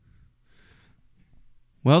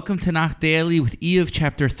Welcome to Nach Daily with Eov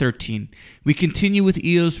chapter 13. We continue with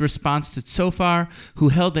Eov's response to Tzofar, who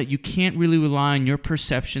held that you can't really rely on your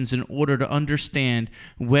perceptions in order to understand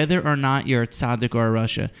whether or not you're a tzaddik or a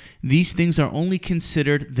rasha. These things are only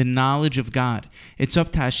considered the knowledge of God. It's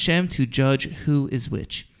up to Hashem to judge who is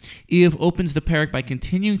which. Eov opens the parak by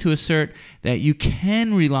continuing to assert that you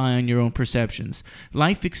can rely on your own perceptions,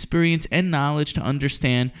 life experience, and knowledge to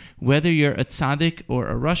understand whether you're a tzaddik or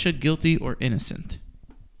a rasha, guilty or innocent.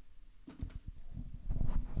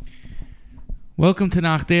 Welcome to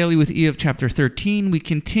Nach Daily with Eov chapter 13. We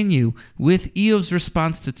continue with Eov's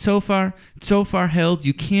response to Tzofar. Tzofar held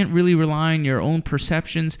you can't really rely on your own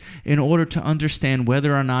perceptions in order to understand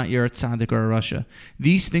whether or not you're a tzaddik or a rasha.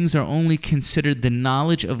 These things are only considered the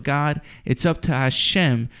knowledge of God. It's up to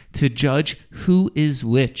Hashem to judge who is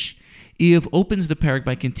which. Eov opens the parak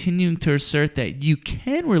by continuing to assert that you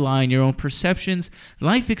can rely on your own perceptions,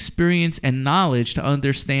 life experience, and knowledge to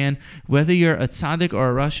understand whether you're a tzaddik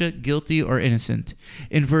or a rasha, guilty or innocent.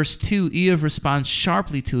 In verse 2, Eov responds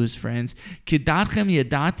sharply to his friends, Kidatchem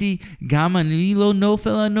yadati gam ani lo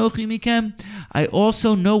nofel anochi mikem. I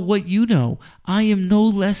also know what you know. I am no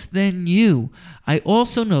less than you. I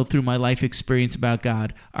also know through my life experience about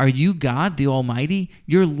God. Are you God, the Almighty?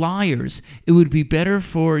 You're liars. It would be better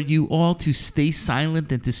for you all to stay silent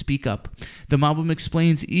than to speak up. The Malbim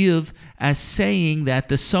explains Eov as saying that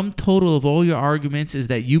the sum total of all your arguments is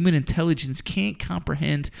that human intelligence can't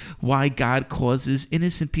comprehend why God causes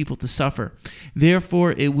innocent people to suffer.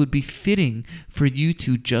 Therefore, it would be fitting for you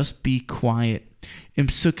to just be quiet. In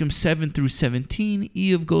Psukim 7 through 17,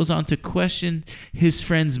 Eov goes on to question his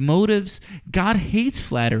friend's motives. God hates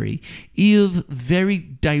flattery. Eov very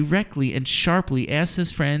directly and sharply asks his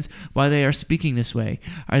friends why they are speaking this way.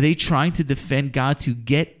 Are they trying to defend God to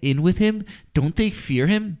get in with him? Don't they fear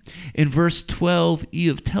him? In verse 12,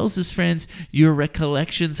 Eov tells his friends, your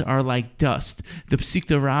recollections are like dust. The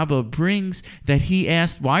Psikta Rabbah brings that he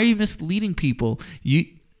asked, why are you misleading people?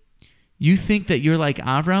 You think that you're like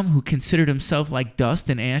Avram, who considered himself like dust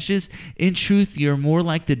and ashes? In truth, you're more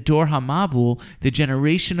like the Dor HaMabul, the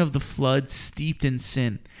generation of the flood steeped in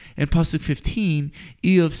sin. In Pasuk 15,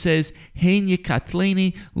 Eov says, Hein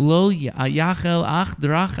yikatleni lo yachel ach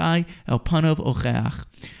drachai el panav ocheach.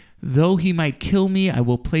 Though he might kill me, I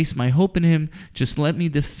will place my hope in him. Just let me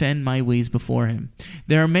defend my ways before him.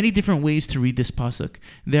 There are many different ways to read this pasuk.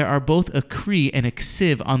 There are both a kri and a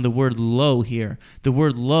ksiv on the word lo here. The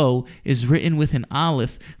word lo is written with an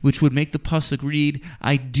aleph, which would make the pasuk read,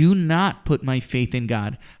 I do not put my faith in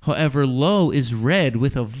God. However, lo is read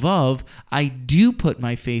with a vav, I do put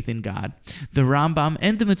my faith in God. The Rambam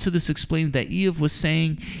and the Metzudos explained that Eov was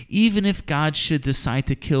saying, even if God should decide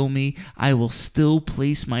to kill me, I will still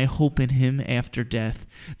place my hope in him after death.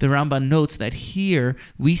 The Rambam notes that here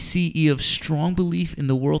we see Eov's strong belief in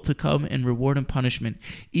the world to come and reward and punishment.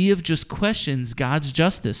 Eov just questions God's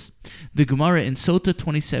justice. The Gemara in Sota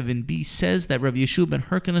 27b says that Rabbi Yeshua ben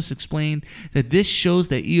Hyrcanus explained that this shows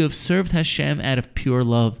that Eov served Hashem out of pure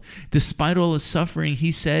love. Despite all his suffering,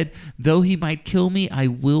 he said, though he might kill me, I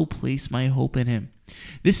will place my hope in him.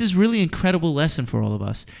 This is really an incredible lesson for all of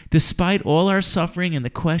us. Despite all our suffering and the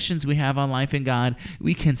questions we have on life and God,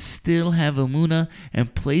 we can still have emunah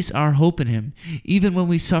and place our hope in him. Even when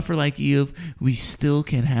we suffer like Eov, we still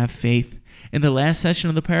can have faith. In the last session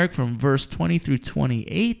of the parak, from verse 20 through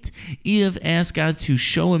 28, Eov asked God to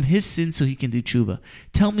show him his sin so he can do tshuva.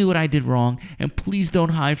 Tell me what I did wrong, and please don't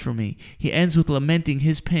hide from me. He ends with lamenting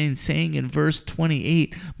his pain, saying in verse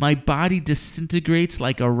 28, my body disintegrates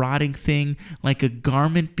like a rotting thing, like a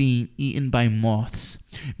garment being eaten by moths.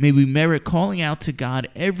 May we merit calling out to God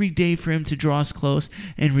every day for him to draw us close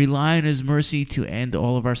and rely on his mercy to end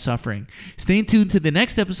all of our suffering. Stay tuned to the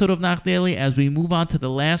next episode of Nach Daily as we move on to the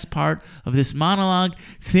last part of this monologue.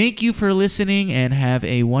 Thank you for listening and have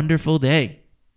a wonderful day.